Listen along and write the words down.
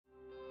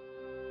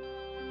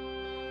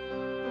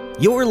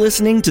You're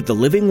listening to The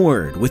Living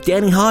Word with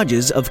Danny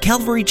Hodges of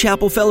Calvary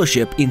Chapel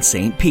Fellowship in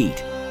St.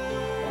 Pete.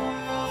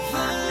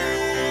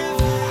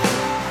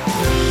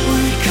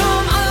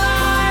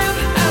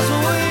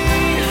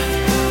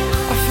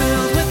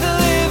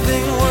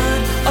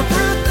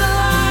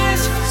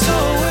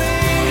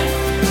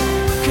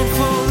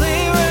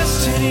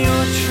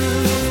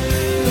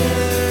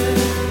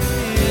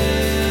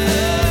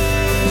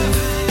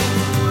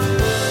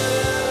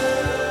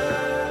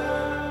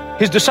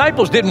 His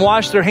disciples didn't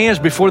wash their hands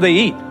before they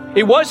eat.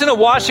 It wasn't a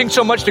washing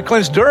so much to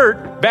cleanse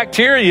dirt,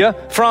 bacteria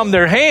from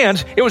their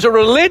hands. It was a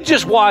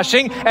religious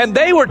washing, and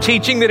they were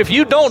teaching that if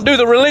you don't do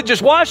the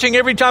religious washing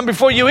every time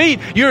before you eat,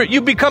 you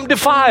become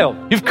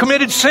defiled. You've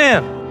committed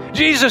sin.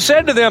 Jesus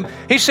said to them,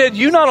 he said,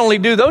 you not only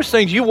do those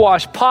things, you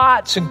wash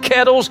pots and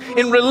kettles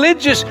in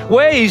religious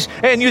ways,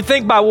 and you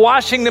think by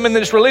washing them in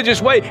this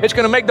religious way, it's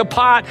going to make the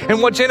pot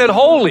and what's in it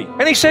holy.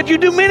 And he said, you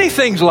do many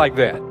things like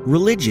that.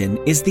 Religion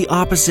is the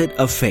opposite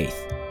of faith.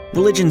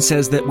 Religion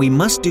says that we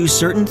must do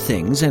certain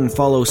things and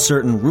follow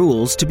certain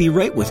rules to be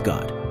right with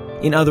God.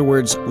 In other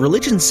words,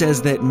 religion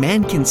says that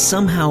man can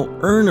somehow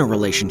earn a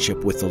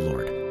relationship with the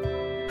Lord.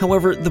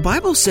 However, the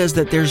Bible says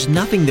that there's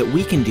nothing that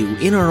we can do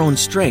in our own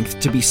strength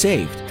to be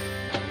saved.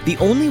 The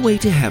only way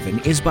to heaven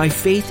is by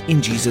faith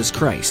in Jesus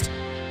Christ.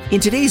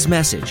 In today's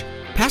message,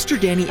 Pastor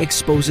Danny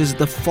exposes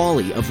the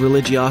folly of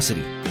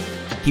religiosity.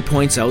 He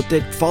points out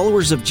that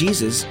followers of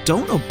Jesus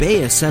don't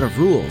obey a set of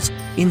rules.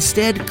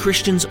 Instead,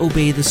 Christians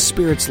obey the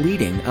Spirit's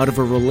leading out of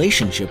a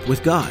relationship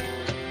with God.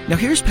 Now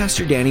here's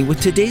Pastor Danny with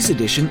today's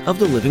edition of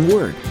The Living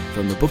Word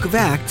from the book of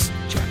Acts,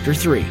 chapter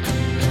 3. To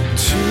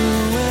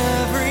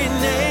every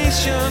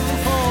nation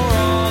for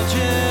all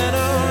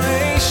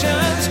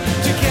generations,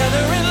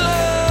 together in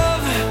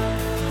love,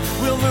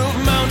 we'll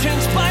move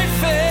mountains by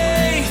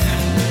faith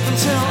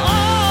until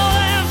all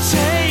have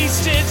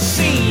tasted,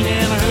 seen,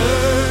 and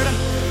heard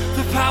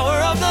the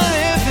power of the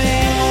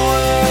living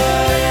Word.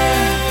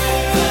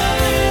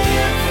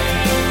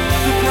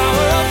 The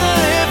power of the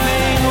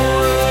living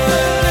Word.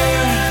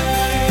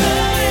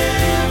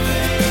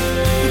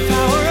 The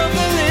power of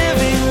the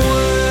living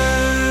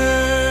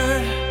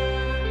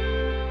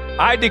Word.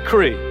 I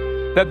decree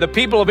that the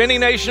people of any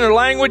nation or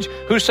language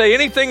who say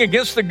anything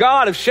against the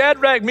God of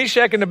Shadrach,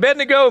 Meshach, and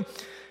Abednego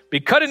be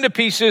cut into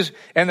pieces,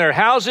 and their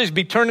houses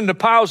be turned into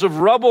piles of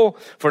rubble,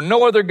 for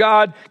no other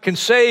God can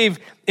save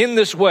in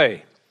this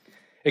way.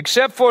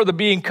 Except for the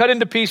being cut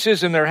into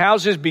pieces and their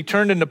houses be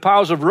turned into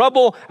piles of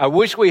rubble. I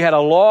wish we had a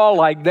law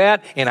like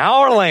that in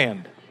our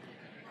land.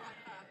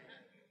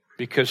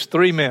 Because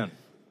 3 men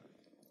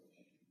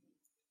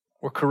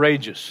were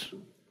courageous,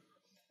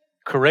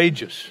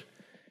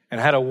 and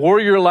had a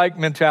warrior-like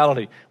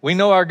mentality. We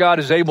know our God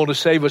is able to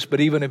save us, but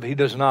even if he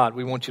does not,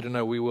 we want you to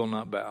know we will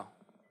not bow.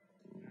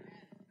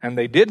 And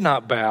they did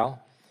not bow,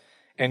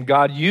 and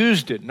God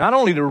used it not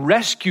only to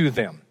rescue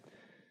them,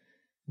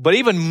 but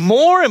even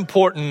more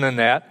important than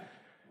that,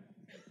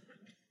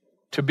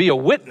 to be a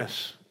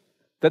witness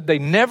that they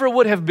never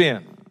would have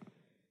been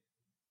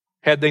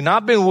had they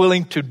not been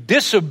willing to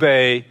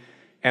disobey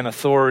an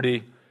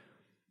authority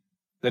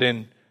that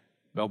in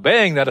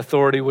obeying that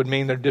authority would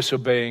mean they're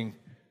disobeying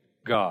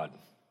God.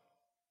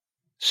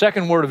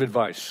 Second word of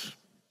advice,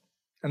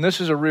 and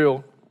this is a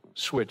real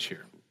switch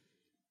here.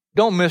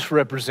 Don't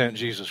misrepresent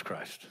Jesus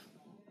Christ.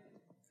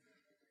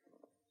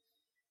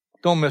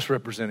 Don't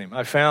misrepresent him.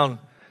 I found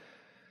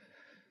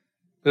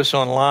this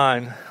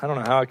online. I don't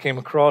know how I came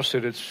across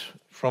it. It's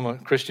from a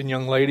Christian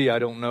young lady. I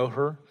don't know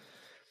her.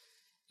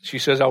 She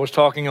says, I was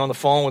talking on the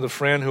phone with a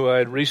friend who I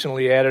had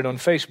recently added on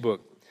Facebook.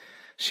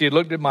 She had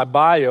looked at my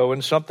bio,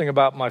 and something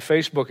about my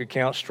Facebook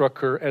account struck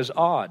her as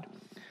odd.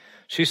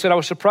 She said, I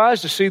was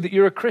surprised to see that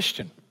you're a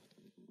Christian.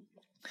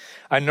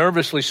 I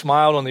nervously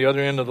smiled on the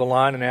other end of the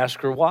line and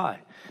asked her why.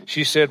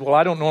 She said, well,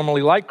 I don't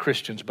normally like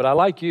Christians, but I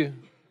like you.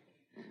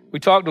 We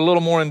talked a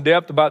little more in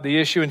depth about the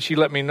issue, and she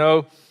let me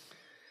know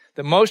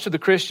that most of the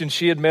Christians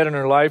she had met in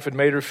her life had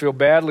made her feel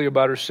badly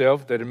about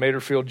herself, that had made her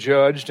feel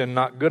judged and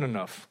not good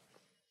enough.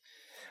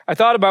 I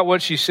thought about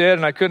what she said,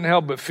 and I couldn't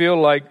help but feel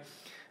like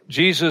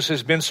Jesus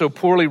has been so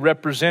poorly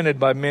represented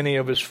by many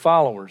of his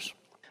followers.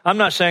 I'm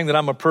not saying that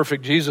I'm a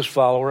perfect Jesus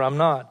follower. I'm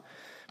not.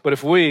 But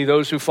if we,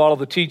 those who follow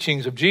the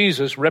teachings of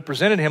Jesus,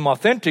 represented him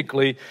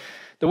authentically,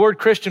 the word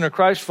Christian or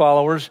Christ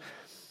followers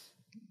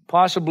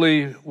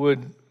possibly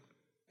would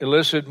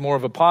elicit more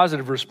of a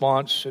positive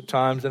response at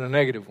times than a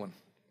negative one.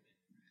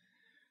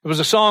 There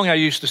was a song I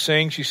used to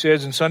sing, she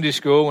says, in Sunday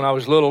school when I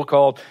was little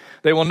called,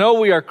 They Will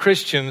Know We Are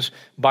Christians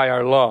by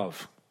Our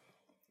Love.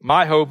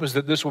 My hope is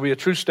that this will be a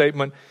true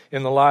statement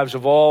in the lives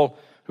of all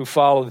who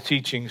follow the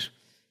teachings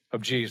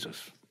of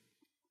Jesus.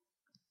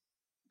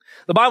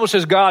 The Bible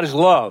says God is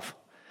love.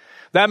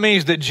 That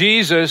means that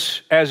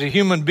Jesus, as a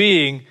human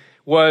being,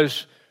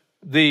 was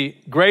the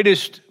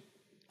greatest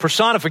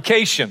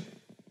personification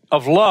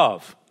of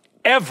love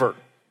ever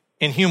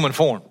in human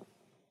form.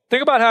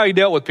 Think about how he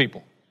dealt with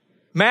people.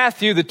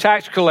 Matthew, the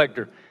tax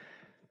collector,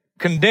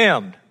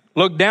 condemned,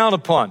 looked down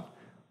upon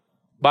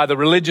by the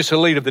religious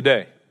elite of the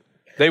day.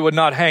 They would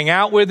not hang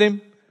out with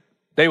him.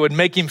 They would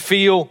make him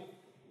feel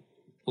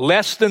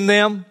less than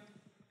them.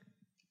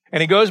 And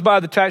he goes by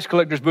the tax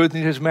collector's booth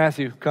and he says,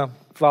 Matthew, come,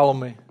 follow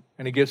me.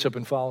 And he gets up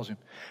and follows him.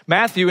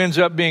 Matthew ends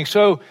up being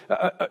so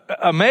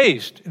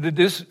amazed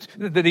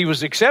that he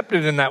was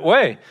accepted in that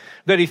way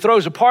that he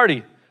throws a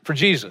party for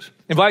Jesus,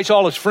 invites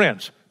all his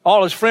friends.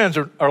 All his friends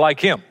are like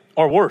him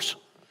or worse.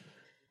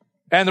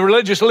 And the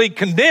religious elite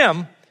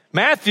condemn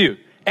Matthew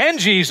and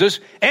Jesus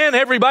and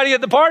everybody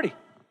at the party.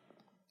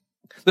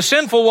 The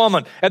sinful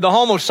woman at the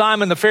home of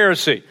Simon the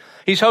Pharisee.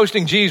 He's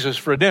hosting Jesus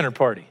for a dinner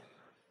party.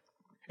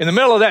 In the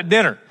middle of that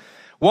dinner,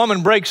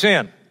 woman breaks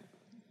in.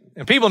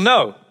 And people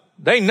know,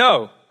 they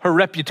know her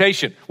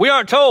reputation. We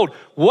aren't told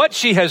what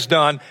she has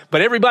done,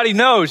 but everybody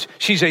knows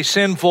she's a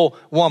sinful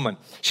woman.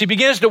 She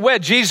begins to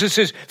wet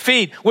Jesus'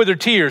 feet with her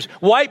tears,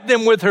 wipe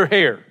them with her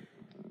hair.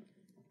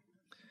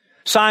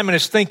 Simon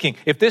is thinking,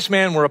 if this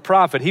man were a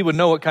prophet, he would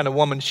know what kind of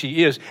woman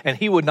she is, and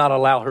he would not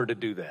allow her to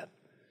do that.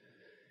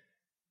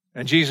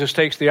 And Jesus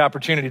takes the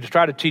opportunity to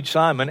try to teach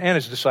Simon and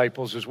his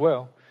disciples as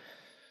well.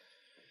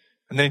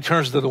 And then he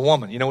turns to the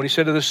woman. You know what he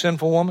said to this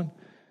sinful woman?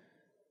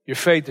 Your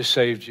faith has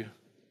saved you.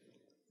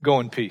 Go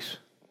in peace.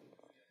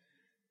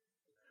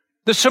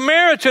 The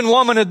Samaritan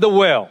woman at the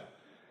well.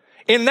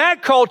 In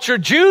that culture,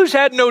 Jews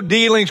had no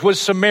dealings with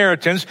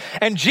Samaritans,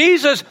 and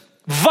Jesus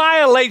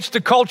violates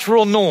the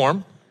cultural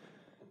norm.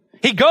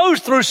 He goes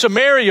through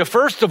Samaria,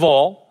 first of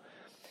all.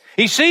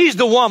 He sees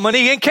the woman.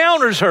 He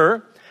encounters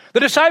her. The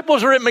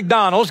disciples are at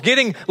McDonald's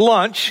getting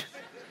lunch.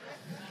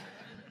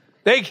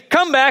 They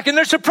come back and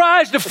they're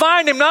surprised to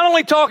find him not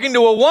only talking to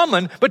a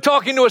woman, but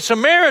talking to a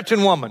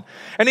Samaritan woman.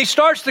 And he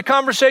starts the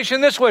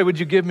conversation this way, would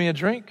you give me a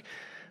drink?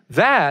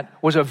 That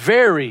was a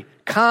very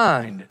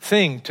kind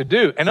thing to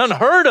do and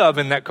unheard of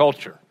in that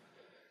culture.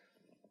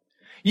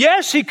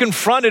 Yes, he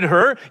confronted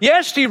her.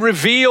 Yes, he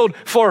revealed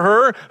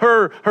for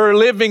her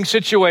living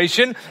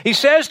situation. He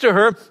says to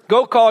her,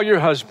 go call your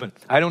husband.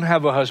 I don't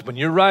have a husband.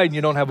 You're right, and you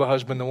don't have a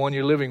husband, the one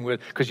you're living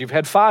with, because you've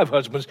had 5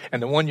 husbands,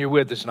 and the one you're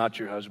with is not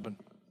your husband.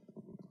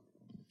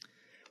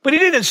 But he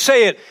didn't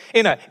say it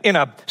in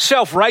a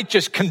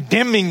self-righteous,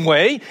 condemning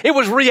way. It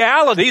was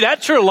reality.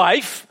 That's her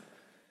life.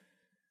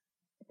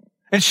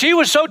 And she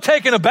was so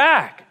taken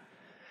aback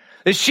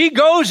that she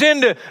goes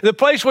into the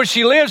place where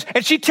she lives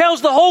and she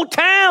tells the whole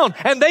town,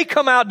 and they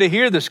come out to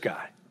hear this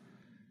guy.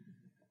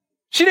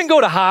 She didn't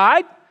go to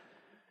hide.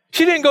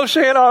 She didn't go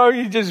saying, oh,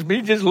 he just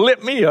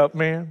lit me up,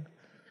 man.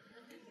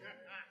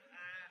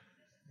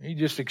 He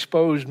just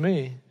exposed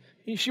me.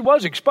 She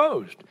was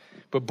exposed.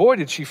 But boy,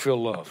 did she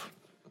feel love.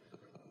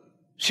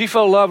 She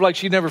felt love like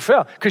she never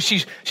felt, because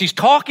she's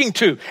talking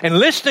to and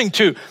listening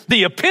to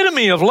the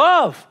epitome of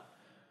love,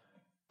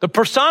 the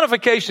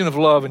personification of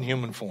love in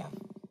human form.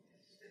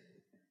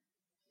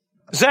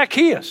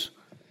 Zacchaeus.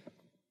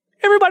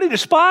 Everybody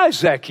despised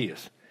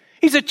Zacchaeus.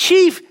 He's a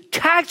chief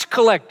tax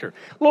collector.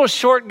 A little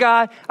short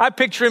guy. I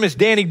picture him as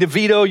Danny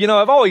DeVito. You know,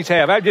 I've always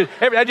have. I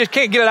just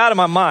can't get it out of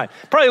my mind.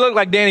 Probably look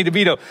like Danny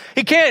DeVito.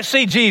 He can't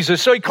see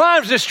Jesus, so he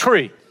climbs this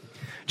tree.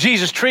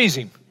 Jesus trees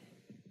him.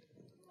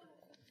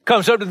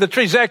 Comes up to the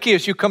tree.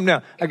 Zacchaeus, you come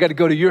down. I got to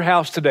go to your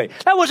house today.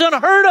 That was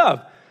unheard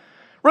of.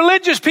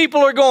 Religious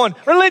people are going.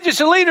 Religious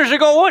leaders are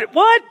going,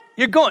 what?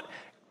 You're going.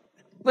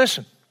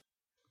 Listen.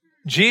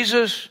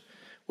 Jesus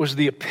was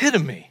the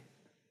epitome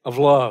of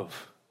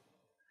love.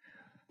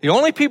 The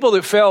only people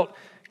that felt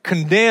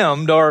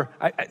condemned, or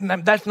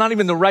that's not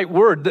even the right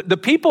word, the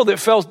people that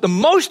felt the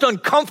most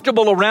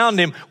uncomfortable around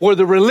him were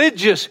the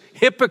religious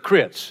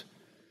hypocrites,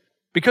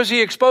 because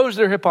he exposed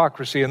their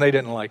hypocrisy and they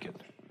didn't like it.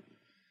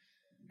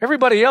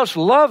 Everybody else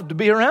loved to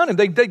be around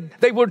him.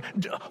 They were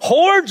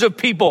hordes of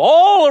people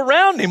all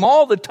around him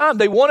all the time.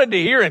 They wanted to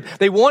hear him.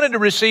 They wanted to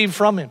receive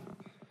from him.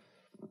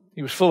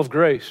 He was full of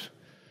grace,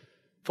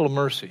 full of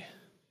mercy.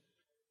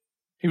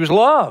 He was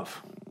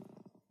love.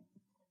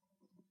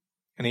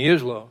 And he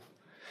is love.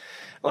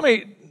 Let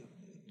me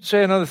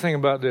say another thing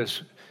about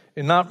this,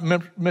 in not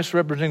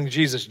misrepresenting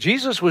Jesus.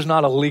 Jesus was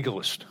not a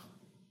legalist.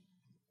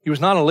 He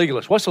was not a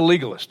legalist. What's a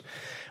legalist?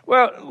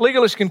 Well,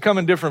 legalists can come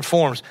in different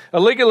forms. A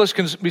legalist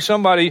can be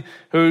somebody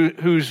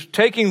who's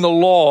taking the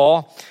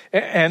law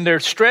and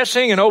they're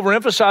stressing and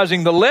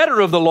overemphasizing the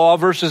letter of the law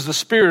versus the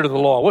spirit of the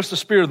law. What's the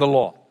spirit of the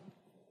law?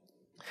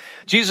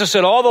 Jesus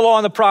said all the law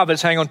and the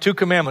prophets hang on 2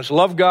 commandments.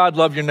 Love God,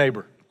 love your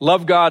neighbor.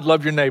 Love God,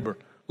 love your neighbor.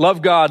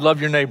 Love God,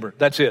 love your neighbor.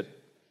 That's it.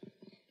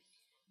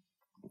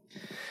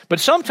 But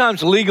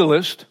sometimes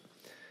legalists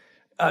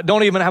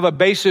don't even have a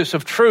basis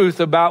of truth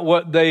about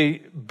what they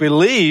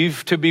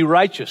believe to be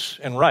righteous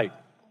and right.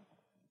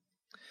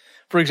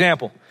 For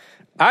example,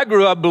 I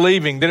grew up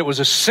believing that it was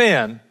a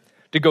sin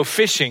to go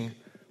fishing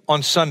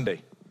on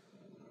Sunday.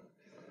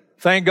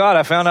 Thank God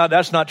I found out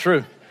that's not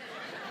true.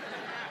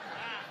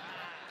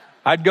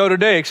 I'd go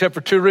today except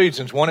for 2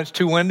 reasons. 1, it's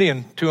too windy,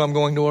 and 2, I'm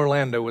going to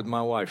Orlando with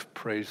my wife.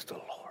 Praise the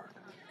Lord.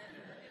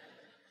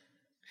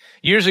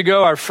 Years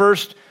ago, our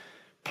first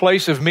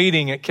place of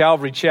meeting at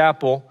Calvary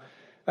Chapel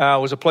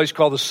was a place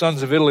called the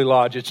Sons of Italy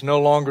Lodge. It's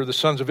no longer the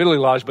Sons of Italy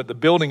Lodge, but the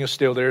building is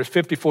still there. It's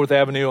 54th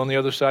Avenue on the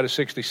other side of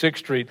 66th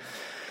Street.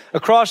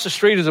 Across the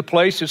street is a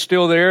place that's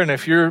still there, and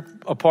if you're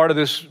a part of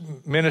this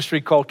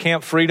ministry called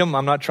Camp Freedom.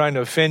 I'm not trying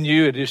to offend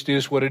you. It just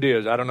is what it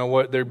is. I don't know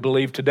what they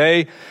believe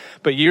today,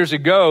 but years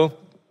ago,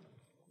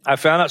 I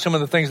found out some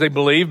of the things they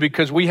believe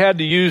because we had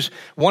to use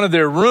one of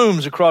their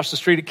rooms across the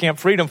street at Camp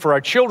Freedom for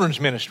our children's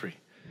ministry.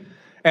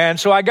 And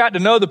so I got to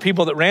know the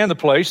people that ran the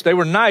place. They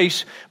were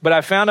nice, but I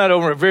found out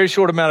over a very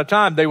short amount of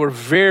time, they were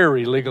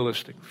very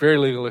legalistic.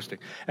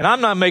 And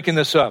I'm not making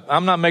this up.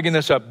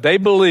 They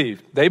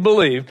believed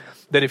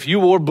that if you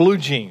wore blue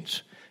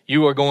jeans,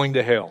 you are going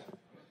to hell.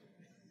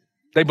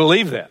 They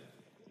believed that.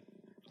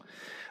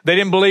 They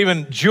didn't believe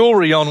in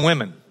jewelry on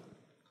women.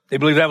 They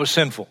believed that was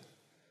sinful.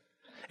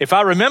 If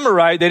I remember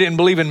right, they didn't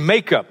believe in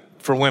makeup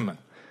for women.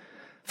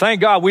 Thank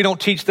God we don't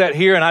teach that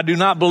here, and I do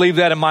not believe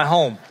that in my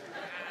home.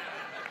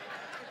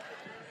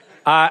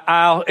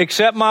 I'll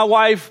accept my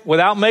wife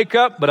without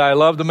makeup, but I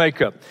love the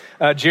makeup.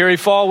 Jerry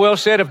Falwell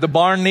said, if the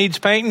barn needs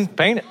painting,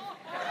 paint it.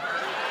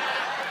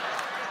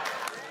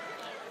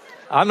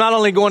 I'm not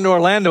only going to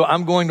Orlando,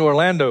 I'm going to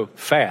Orlando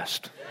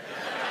fast.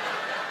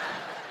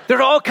 There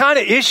are all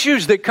kinds of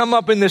issues that come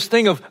up in this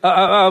thing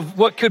of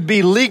what could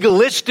be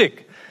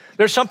legalistic.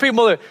 There's some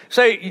people that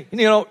say,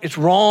 it's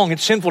wrong,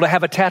 it's sinful to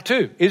have a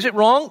tattoo. Is it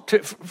wrong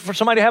for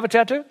somebody to have a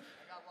tattoo?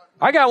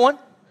 I got one.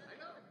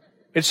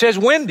 It says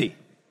Wendy.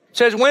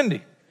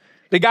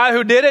 The guy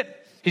who did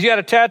it, he's got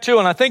a tattoo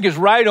on, I think, his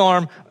right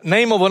arm,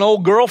 name of an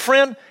old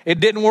girlfriend. It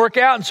didn't work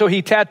out, and so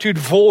he tattooed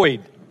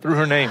void through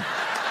her name.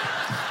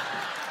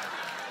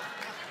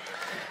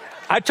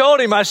 I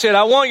told him, I said,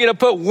 I want you to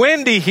put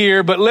Wendy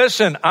here, but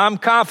listen, I'm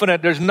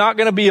confident there's not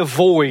going to be a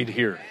void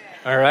here.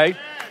 All right?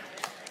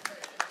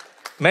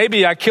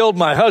 Maybe I killed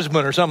my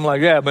husband or something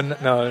like that,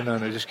 but no,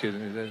 just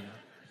kidding.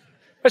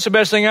 That's the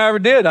best thing I ever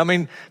did. I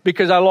mean,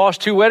 because I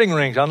lost 2 wedding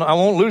rings. I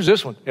won't lose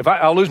this one.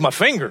 I'll lose my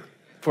finger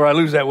before I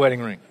lose that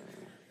wedding ring.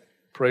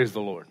 Praise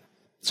the Lord.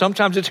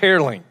 Sometimes it's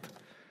hair length.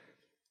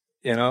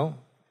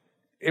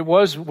 It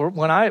was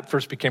when I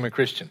first became a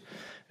Christian.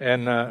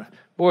 And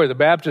boy, the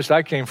Baptist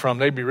I came from,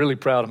 they'd be really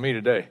proud of me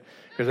today.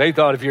 Because they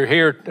thought if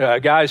your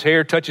guy's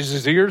hair touches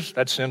his ears,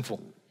 that's sinful.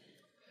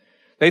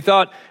 They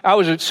thought I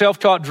was a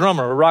self-taught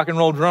drummer, a rock and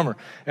roll drummer.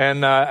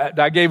 And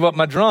I gave up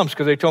my drums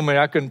because they told me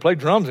I couldn't play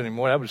drums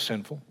anymore. That was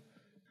sinful.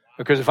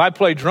 Because if I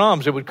played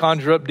drums, it would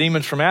conjure up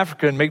demons from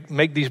Africa and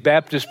make these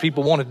Baptist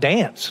people want to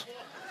dance.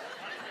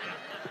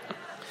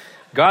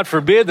 God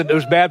forbid that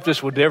those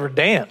Baptists would ever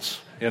dance,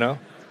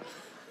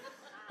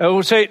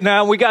 We'll say,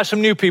 now we got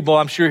some new people,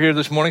 I'm sure, here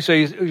this morning. So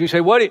you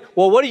say, what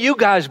do you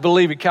guys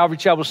believe at Calvary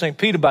Chapel St.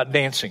 Pete about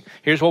dancing?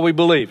 Here's what we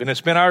believe. And it's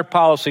been our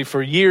policy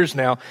for years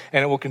now,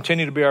 and it will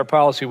continue to be our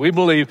policy. We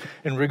believe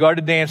in regard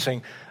to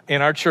dancing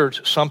in our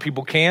church, some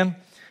people can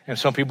and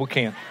some people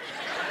can't.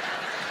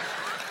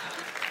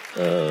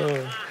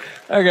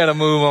 I got to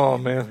move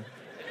on, man.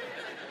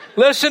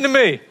 Listen to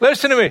me.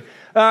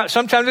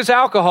 Sometimes it's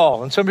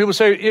alcohol. And some people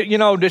say,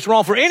 it's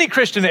wrong for any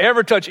Christian to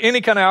ever touch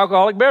any kind of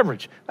alcoholic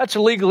beverage. That's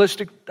a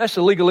legalistic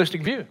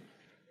view.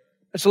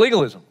 That's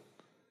legalism.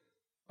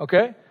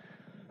 Okay?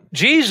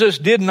 Jesus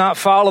did not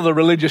follow the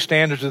religious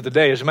standards of the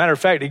day. As a matter of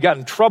fact, he got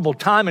in trouble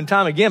time and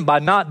time again by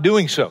not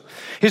doing so.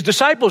 His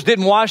disciples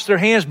didn't wash their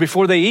hands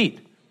before they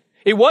eat.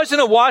 It wasn't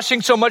a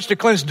washing so much to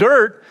cleanse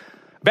dirt,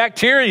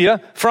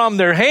 bacteria from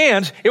their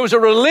hands. It was a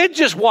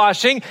religious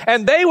washing,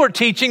 and they were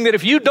teaching that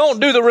if you don't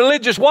do the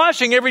religious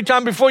washing every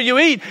time before you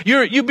eat,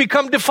 you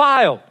become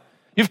defiled.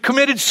 You've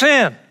committed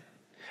sin.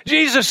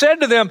 Jesus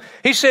said to them,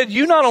 he said,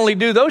 you not only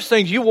do those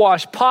things, you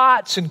wash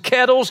pots and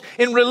kettles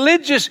in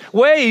religious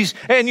ways,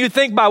 and you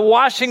think by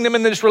washing them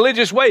in this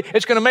religious way,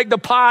 it's going to make the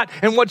pot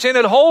and what's in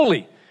it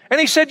holy. And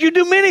he said, you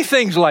do many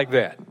things like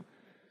that.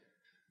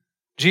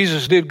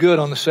 Jesus did good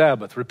on the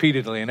Sabbath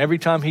repeatedly, and every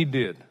time he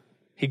did,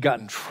 he got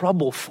in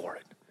trouble for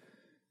it.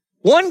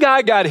 One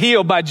guy got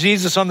healed by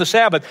Jesus on the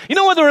Sabbath. You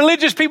know what the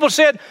religious people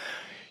said?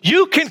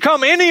 You can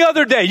come any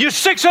other day.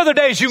 6 other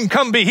days you can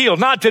come be healed,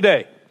 not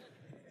today.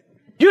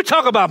 You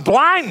talk about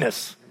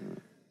blindness.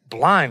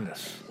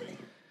 Blindness.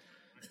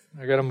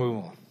 I got to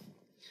move on.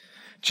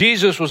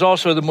 Jesus was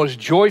also the most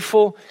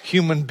joyful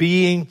human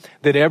being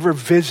that ever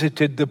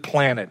visited the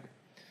planet.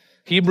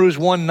 Hebrews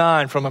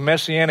 1:9 from a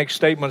messianic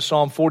statement,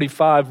 Psalm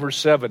 45, verse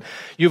 7.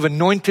 You've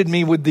anointed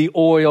me with the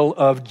oil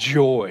of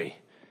joy.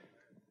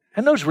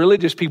 And those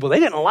religious people, they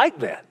didn't like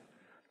that.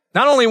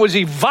 Not only was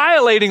he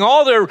violating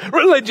all their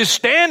religious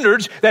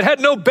standards that had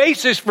no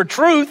basis for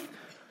truth,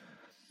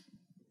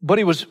 but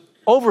he was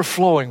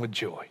overflowing with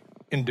joy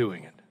in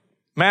doing it.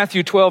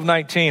 Matthew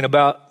 12:19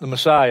 about the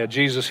Messiah,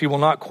 Jesus, he will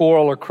not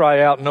quarrel or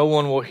cry out. No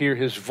one will hear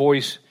his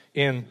voice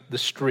in the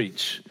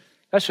streets.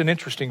 That's an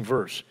interesting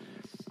verse.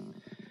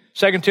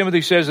 2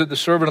 Timothy says that the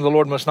servant of the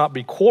Lord must not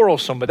be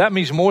quarrelsome, but that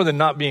means more than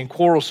not being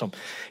quarrelsome.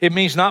 It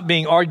means not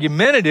being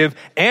argumentative,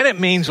 and it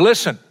means,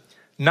 listen,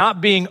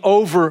 not being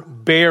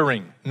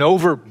overbearing.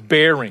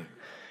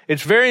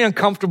 It's very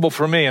uncomfortable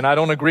for me, and I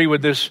don't agree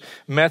with this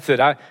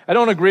method. I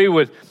don't agree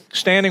with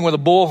standing with a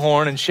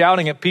bullhorn and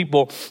shouting at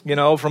people,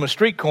 from a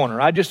street corner.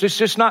 I just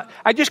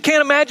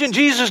can't imagine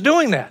Jesus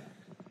doing that.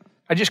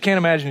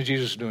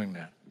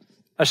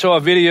 I saw a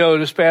video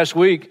this past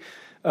week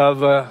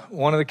of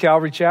one of the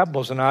Calvary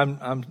chapels, and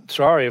I'm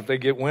sorry if they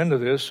get wind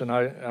of this, and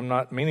I'm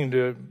not meaning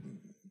to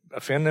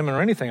offend them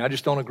or anything. I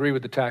just don't agree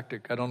with the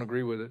tactic. I don't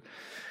agree with it.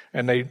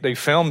 And they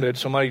filmed it.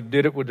 Somebody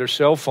did it with their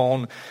cell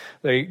phone.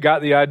 They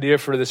got the idea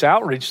for this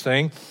outreach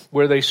thing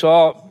where they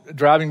saw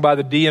driving by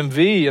the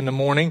DMV in the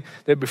morning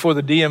that before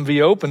the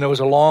DMV opened, there was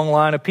a long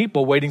line of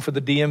people waiting for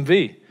the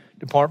DMV,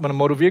 Department of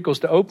Motor Vehicles,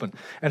 to open.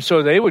 And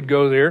so they would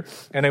go there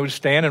and they would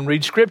stand and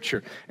read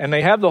scripture. And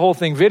they have the whole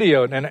thing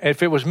videoed. And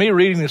if it was me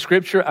reading the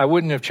scripture, I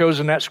wouldn't have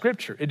chosen that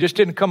scripture. It just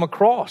didn't come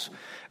across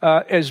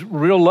as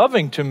real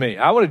loving to me.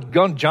 I would have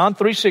gone John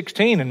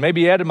 3:16 and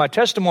maybe added my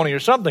testimony or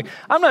something.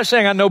 I'm not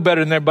saying I know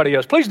better than everybody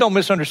else. Please don't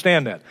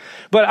misunderstand that.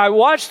 But I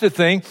watched the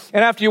thing,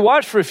 and after you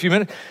watch for a few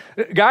minutes,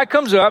 a guy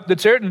comes up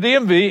that's there at the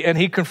DMV, and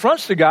he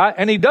confronts the guy,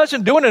 and he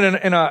doesn't do it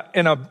in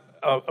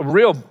a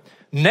real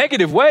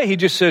negative way. He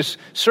just says,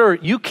 "Sir,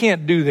 you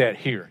can't do that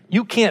here.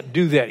 You can't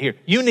do that here.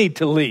 You need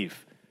to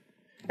leave."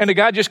 And the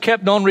guy just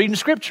kept on reading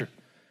scripture.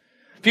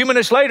 A few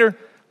minutes later,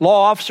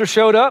 law officer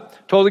showed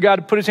up, told the guy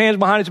to put his hands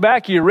behind his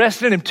back. He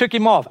arrested him, took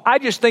him off. I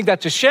just think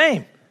that's a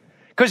shame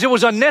because it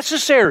was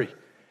unnecessary.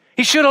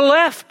 He should have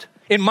left,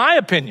 in my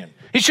opinion.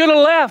 He should have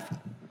left.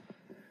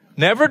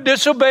 Never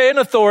disobey an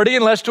authority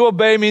unless to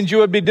obey means you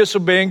would be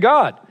disobeying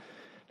God.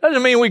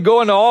 Doesn't mean we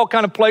go into all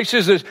kind of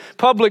places as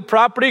public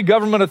property,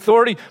 government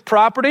authority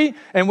property,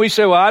 and we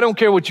say, well, I don't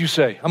care what you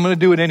say. I'm going to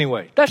do it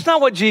anyway. That's not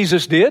what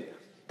Jesus did.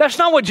 That's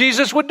not what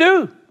Jesus would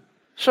do.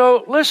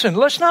 So listen,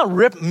 let's not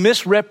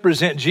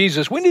misrepresent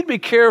Jesus. We need to be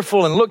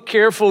careful and look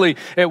carefully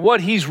at what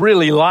he's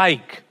really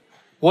like.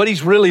 What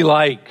he's really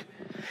like.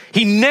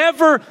 He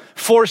never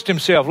forced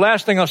himself.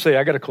 Last thing I'll say,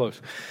 I got to close.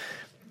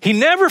 He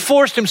never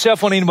forced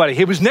himself on anybody.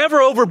 He was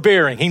never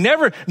overbearing.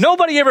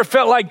 Nobody ever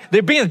felt like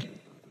they're being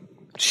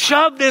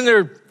shoved in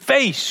their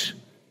face.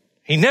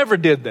 He never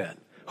did that.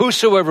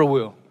 Whosoever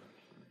will,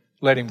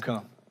 let him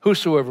come.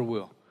 Whosoever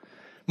will.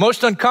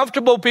 Most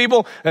uncomfortable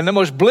people and the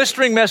most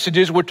blistering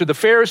messages were to the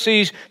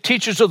Pharisees,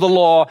 teachers of the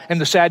law,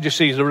 and the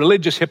Sadducees, the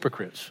religious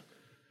hypocrites.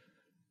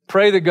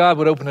 Pray that God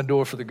would open a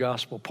door for the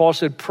gospel. Paul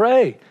said,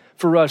 pray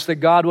for us that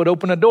God would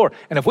open a door.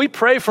 And if we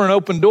pray for an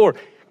open door,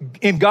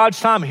 in God's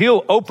time,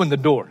 he'll open the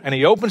door. And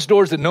he opens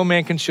doors that no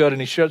man can shut, and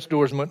he shuts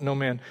doors no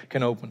man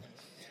can open.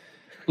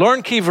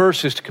 Learn key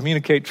verses to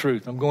communicate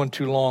truth. I'm going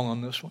too long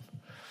on this one.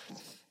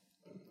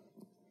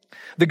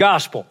 The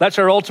gospel. That's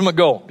our ultimate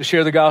goal, to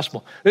share the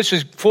gospel. This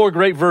is 4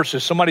 great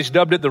verses. Somebody's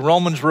dubbed it the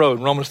Romans Road.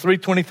 Romans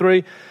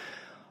 3:23,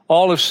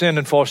 all have sinned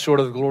and fall short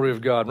of the glory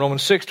of God.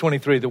 Romans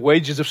 6:23, the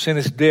wages of sin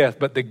is death,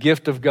 but the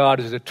gift of God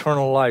is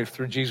eternal life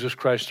through Jesus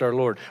Christ our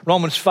Lord.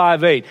 Romans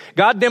 5:8,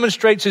 God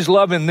demonstrates his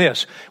love in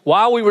this.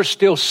 While we were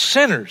still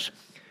sinners,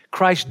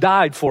 Christ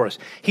died for us.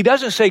 He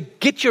doesn't say,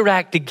 get your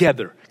act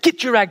together.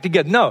 Get your act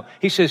together. No,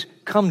 he says,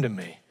 come to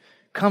me.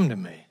 Come to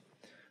me.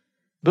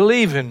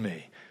 Believe in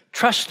me.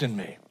 Trust in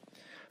me.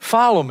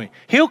 Follow me.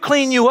 He'll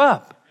clean you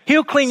up.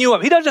 He'll clean you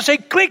up. He doesn't say,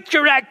 get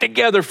your act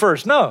together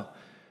first. No.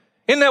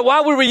 In that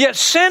while we were yet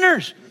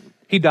sinners,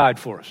 he died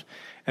for us.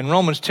 And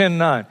Romans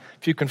 10:9,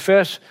 if you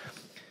confess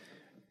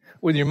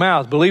with your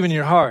mouth, believe in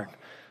your heart,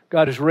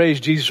 God has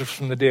raised Jesus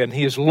from the dead, and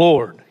he is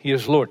Lord. He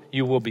is Lord.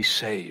 You will be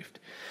saved.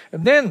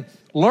 And then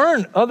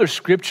learn other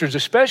scriptures,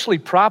 especially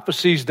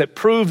prophecies that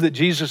prove that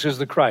Jesus is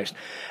the Christ.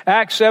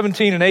 Acts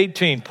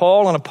 17:18,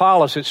 Paul and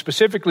Apollos, it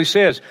specifically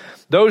says,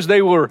 those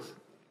they were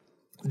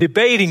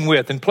debating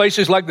with in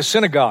places like the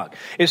synagogue,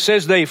 it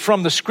says they,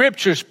 from the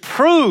scriptures,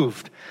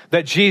 proved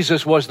that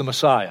Jesus was the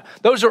Messiah.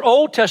 Those are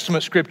Old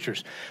Testament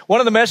scriptures.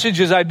 One of the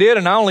messages I did,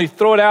 and I only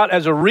throw it out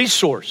as a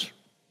resource.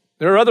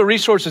 There are other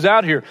resources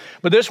out here,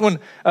 but this one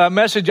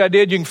message I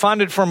did, you can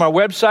find it from our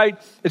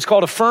website. It's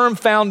called A Firm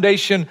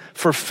Foundation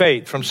for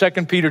Faith from 2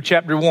 Peter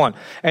chapter 1.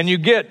 And you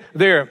get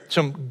there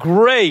some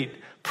great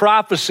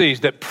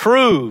prophecies that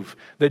prove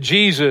that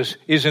Jesus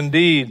is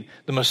indeed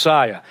the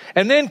Messiah.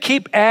 And then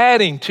keep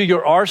adding to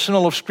your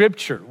arsenal of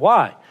scripture.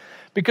 Why?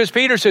 Because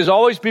Peter says,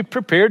 always be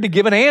prepared to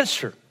give an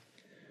answer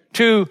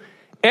to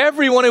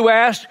everyone who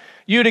asks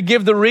you to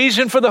give the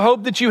reason for the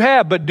hope that you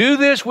have, but do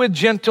this with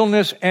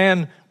gentleness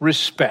and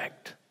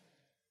respect,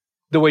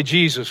 the way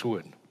Jesus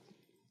would.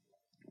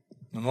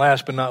 And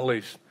last but not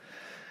least,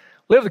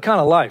 live the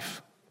kind of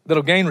life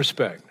that'll gain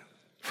respect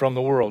from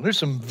the world. There's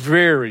some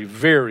very,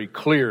 very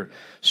clear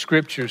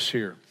scriptures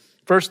here.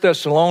 1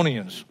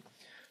 Thessalonians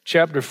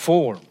chapter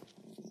 4.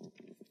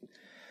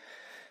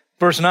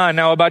 Verse 9,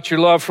 now about your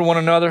love for one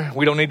another,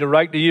 we don't need to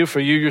write to you, for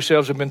you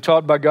yourselves have been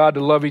taught by God to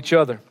love each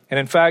other. And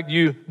in fact,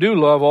 you do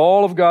love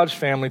all of God's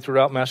family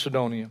throughout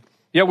Macedonia.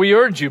 Yet we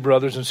urge you,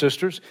 brothers and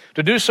sisters,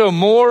 to do so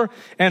more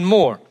and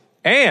more,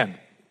 and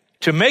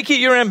to make it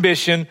your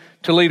ambition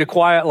to lead a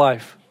quiet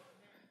life.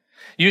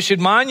 You should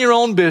mind your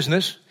own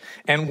business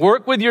and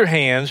work with your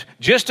hands,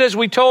 just as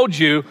we told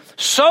you,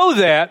 so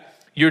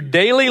that your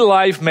daily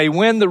life may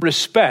win the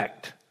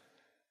respect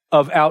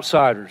of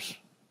outsiders,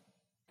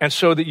 and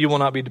so that you will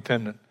not be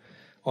dependent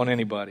on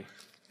anybody.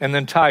 And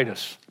then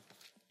Titus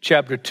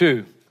chapter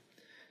 2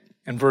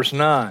 and verse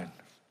 9,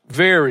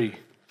 very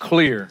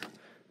clear.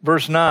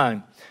 Verse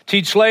 9,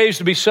 Teach slaves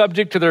to be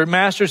subject to their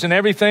masters in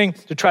everything,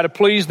 to try to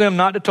please them,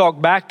 not to talk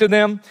back to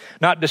them,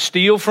 not to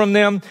steal from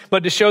them,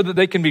 but to show that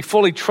they can be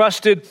fully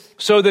trusted,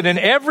 so that in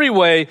every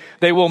way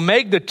they will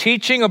make the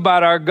teaching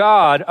about our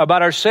God,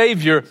 about our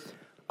Savior,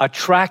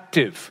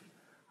 attractive.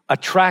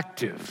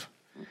 Attractive.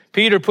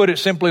 Peter put it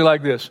simply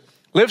like this: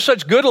 live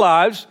such good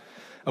lives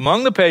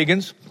among the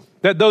pagans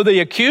that though they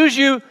accuse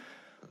you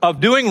of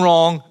doing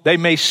wrong, they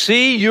may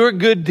see your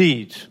good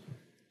deeds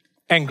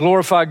and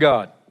glorify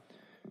God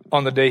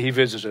on the day he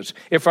visits us.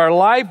 If our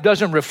life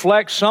doesn't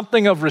reflect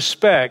something of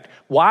respect,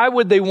 why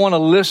would they want to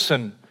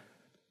listen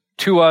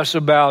to us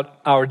about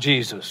our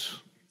Jesus?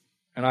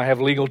 And I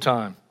have legal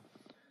time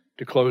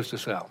to close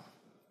this out.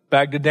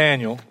 Back to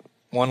Daniel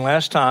one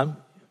last time.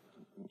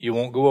 You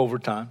won't go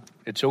overtime.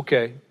 It's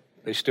okay.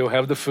 They still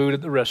have the food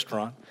at the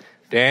restaurant.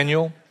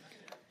 Daniel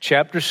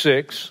chapter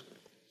 6.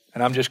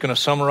 And I'm just going to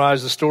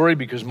summarize the story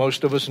because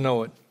most of us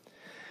know it.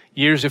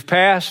 Years have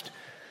passed.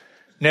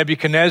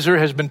 Nebuchadnezzar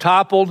has been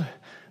toppled.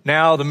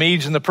 Now the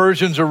Medes and the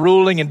Persians are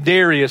ruling, and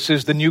Darius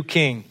is the new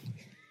king.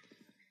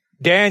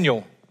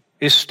 Daniel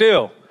is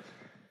still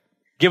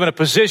given a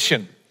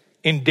position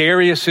in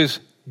Darius's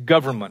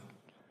government.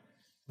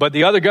 But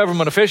the other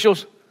government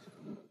officials,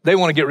 they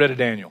want to get rid of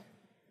Daniel.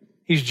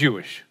 He's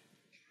Jewish.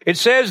 It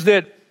says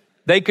that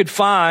they could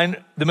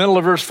find, the middle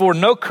of verse 4,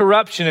 no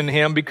corruption in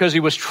him because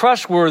he was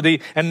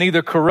trustworthy and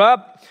neither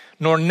corrupt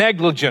nor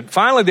negligent.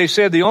 Finally, they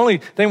said the only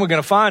thing we're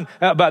going to find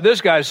about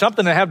this guy is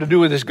something that have to do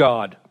with his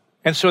God.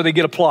 And so they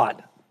get a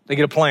plot. They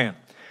get a plan.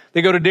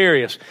 They go to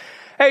Darius.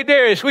 Hey,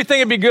 Darius, we think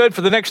it'd be good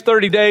for the next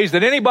 30 days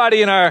that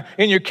anybody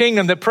in your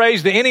kingdom that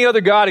prays to any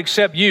other God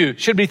except you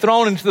should be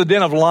thrown into the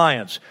den of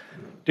lions.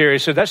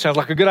 Darius said, that sounds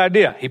like a good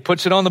idea. He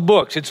puts it on the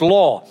books. It's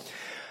law.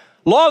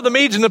 Law of the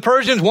Medes and the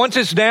Persians, once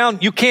it's down,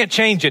 you can't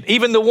change it.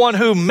 Even the one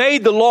who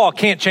made the law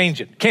can't change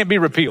it. Can't be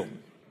repealed.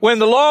 When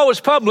the law was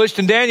published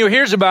and Daniel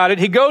hears about it,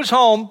 he goes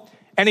home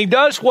and he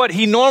does what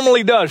he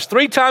normally does.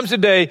 3 times a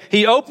day,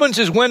 he opens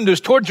his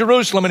windows toward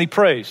Jerusalem and he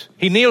prays.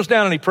 He kneels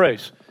down and he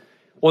prays.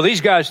 Well,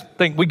 these guys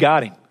think we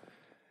got him.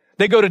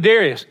 They go to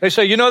Darius. They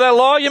say, you know that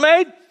law you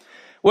made?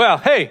 Well,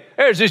 hey,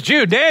 there's this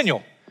Jew,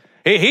 Daniel.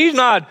 He's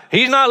not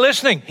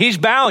listening. He's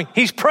bowing.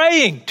 He's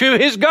praying to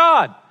his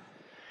God.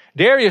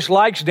 Darius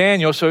likes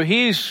Daniel, so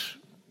he's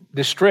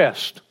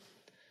distressed.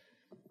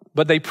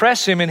 But they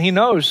press him and he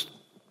knows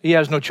he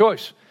has no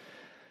choice.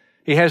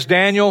 He has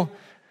Daniel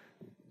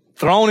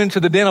thrown into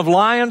the den of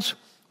lions.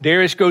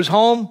 Darius goes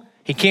home.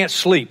 He can't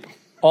sleep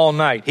all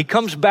night. He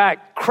comes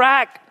back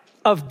crack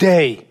of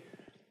day,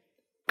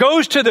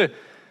 goes to the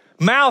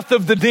mouth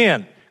of the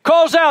den,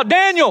 calls out,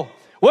 Daniel,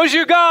 was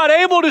your God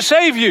able to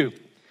save you?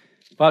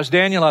 If I was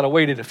Daniel, I'd have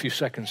waited a few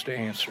seconds to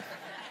answer.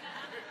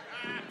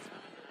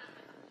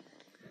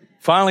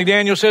 Finally,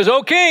 Daniel says,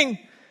 O king,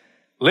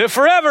 live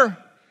forever.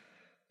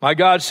 My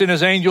God sent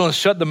his angel and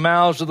shut the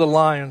mouths of the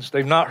lions.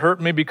 They've not hurt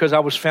me because I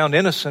was found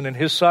innocent in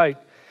his sight,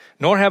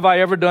 nor have I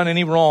ever done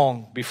any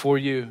wrong before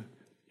you,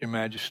 your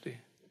majesty.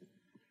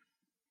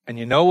 And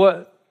you know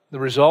what the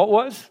result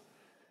was?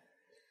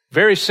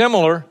 Very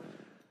similar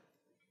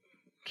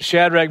to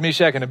Shadrach,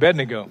 Meshach, and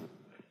Abednego.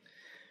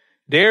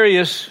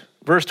 Darius,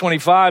 verse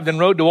 25, then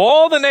wrote to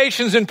all the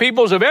nations and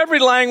peoples of every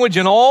language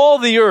in all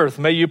the earth,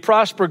 may you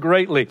prosper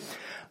greatly.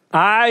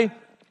 I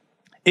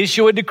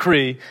issue a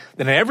decree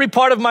that in every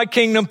part of my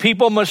kingdom,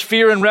 people must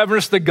fear and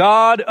reverence the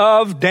God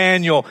of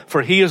Daniel,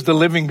 for he is the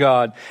living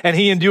God, and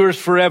he endures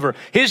forever.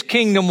 His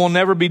kingdom will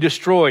never be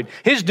destroyed.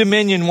 His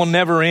dominion will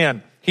never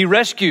end. He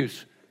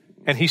rescues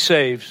and he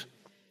saves.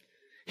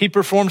 He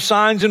performs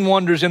signs and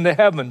wonders in the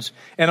heavens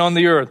and on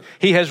the earth.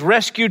 He has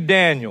rescued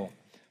Daniel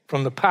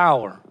from the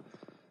power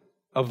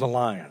of the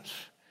lions.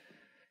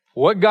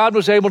 What God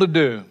was able to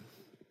do,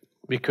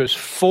 because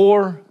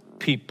 4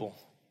 people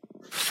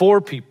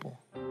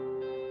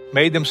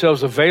made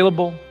themselves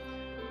available,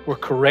 were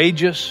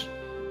courageous,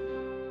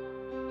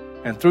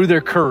 and through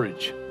their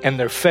courage and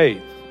their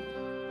faith,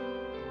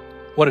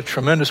 what a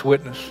tremendous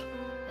witness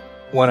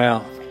went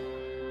out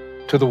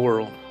to the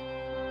world.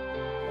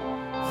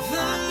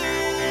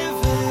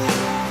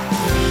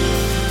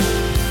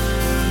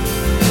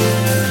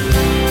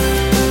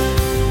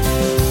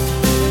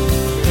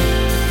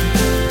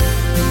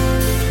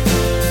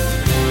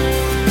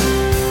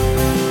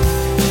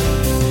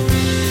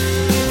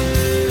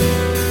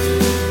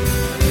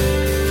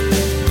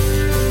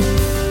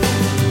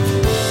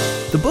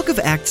 The book of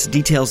Acts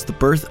details the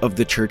birth of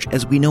the church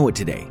as we know it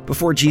today.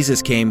 Before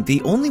Jesus came,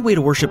 the only way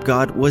to worship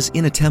God was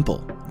in a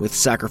temple, with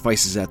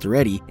sacrifices at the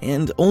ready,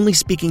 and only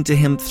speaking to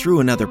him through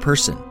another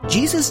person.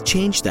 Jesus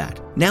changed that.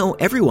 Now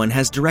everyone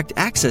has direct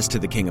access to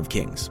the King of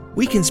Kings.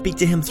 We can speak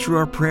to him through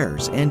our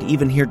prayers and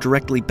even hear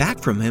directly back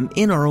from him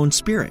in our own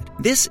spirit.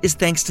 This is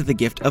thanks to the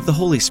gift of the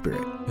Holy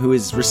Spirit, who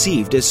is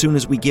received as soon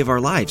as we give our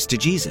lives to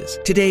Jesus.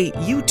 Today,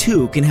 you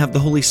too can have the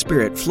Holy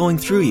Spirit flowing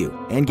through you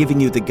and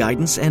giving you the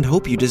guidance and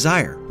hope you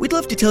desire. We'd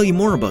love to tell you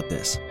more about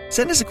this.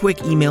 Send us a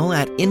quick email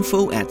at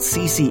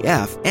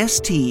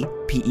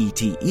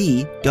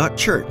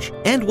info@ccfstpete.church,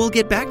 and we'll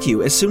get back to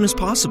you as soon as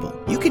possible.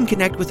 You can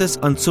connect with us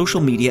on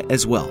social media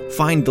as well.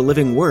 Find The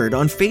Living Word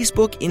on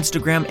Facebook,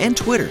 Instagram, and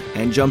Twitter,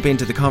 and jump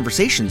into the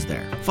conversations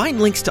there.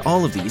 Find links to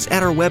all of these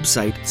at our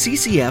website,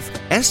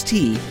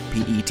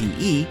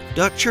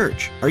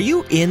 ccfstpete.church. Are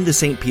you in the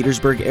St.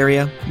 Petersburg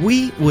area?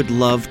 We would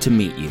love to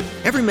meet you.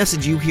 Every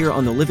message you hear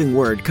on The Living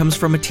Word comes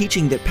from a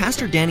teaching that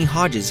Pastor Danny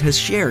Hodges has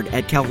shared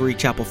at Calvary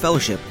Chapel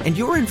Fellowship, and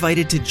you're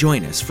invited to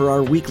join us for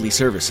our weekly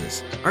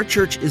services. Our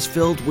church is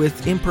filled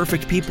with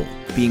imperfect people,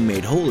 being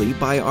made holy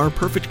by our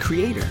perfect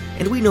Creator,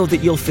 and we know that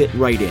you'll fit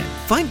right in.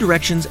 Find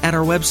directions at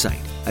our website.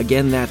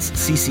 Again, that's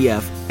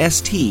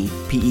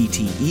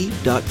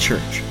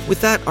ccfstpete.church.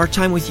 With that, our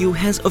time with you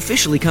has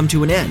officially come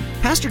to an end.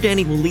 Pastor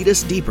Danny will lead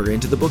us deeper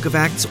into the book of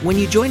Acts when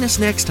you join us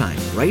next time,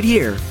 right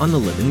here on The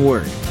Living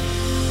Word.